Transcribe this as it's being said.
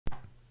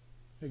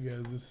Hey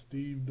guys, this is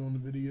Steve doing the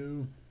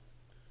video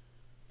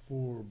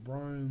for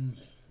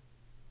Brian's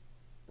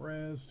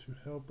Razz to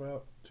help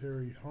out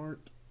Terry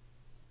Hart.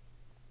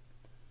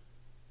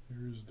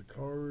 Here's the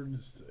card.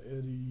 It's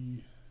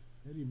the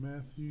Eddie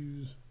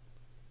Matthews,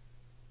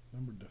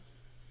 number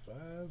 5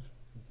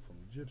 from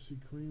Gypsy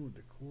Queen with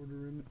the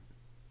quarter in it.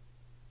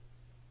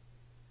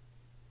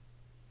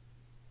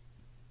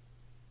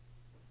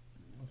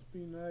 Must be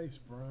nice,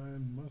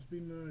 Brian. Must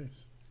be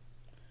nice.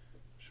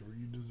 I'm sure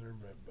you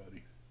deserve that,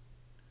 buddy.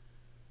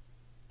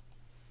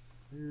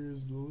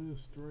 Here's the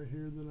list right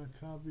here that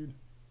I copied.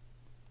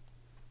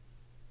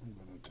 I'm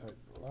going to type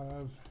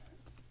live.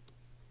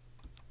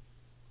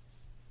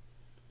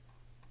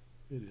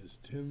 It is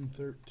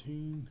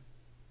 10-13.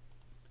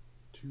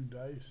 2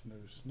 dice,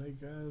 no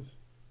snake eyes.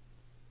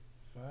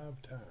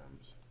 5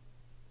 times.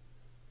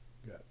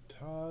 Got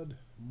Todd,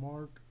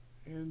 Mark,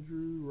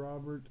 Andrew,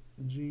 Robert,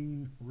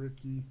 Gene,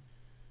 Ricky,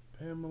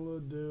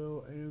 Pamela,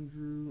 Dale,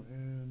 Andrew,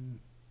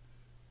 and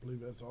I believe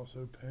that's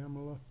also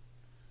Pamela.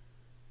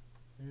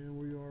 And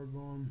we are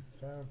going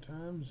 5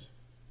 times.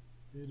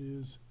 It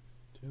is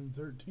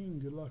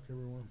 10-13. Good luck,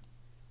 everyone.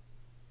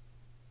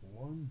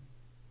 1,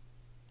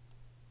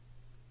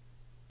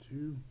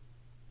 2,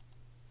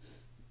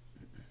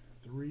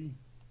 3,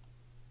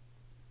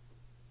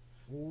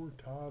 4.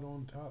 Todd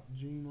on top,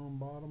 Gene on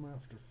bottom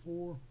after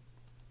 4.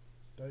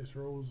 Dice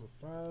rolls of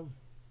 5.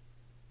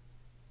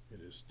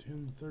 It is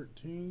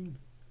 10-13.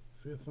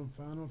 5th and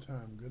final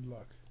time. Good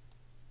luck.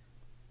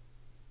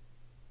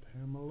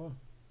 Pamela.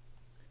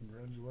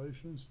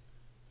 Congratulations.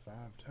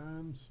 5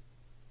 times.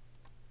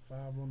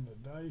 5 on the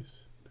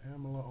dice.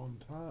 Pamela on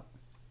top.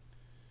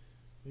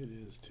 It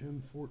is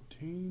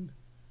 10-14.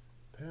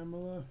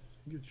 Pamela,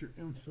 get your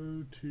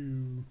info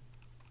to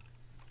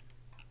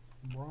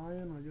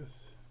Brian, I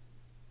guess.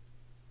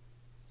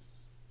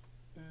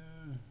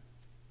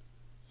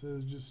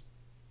 Says just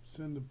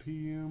send a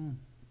PM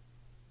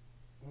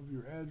of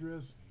your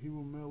address. He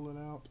will mail it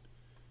out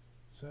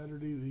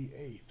Saturday the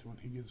 8th when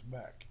he gets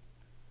back.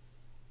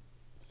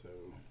 So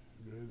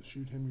go ahead and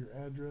shoot him your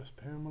address,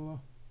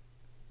 Pamela.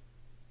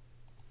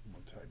 I'm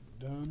going to type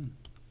done.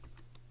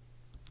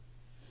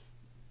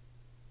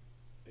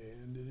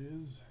 And it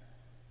is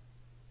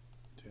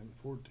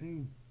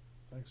 10-14.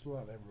 Thanks a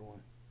lot,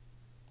 everyone.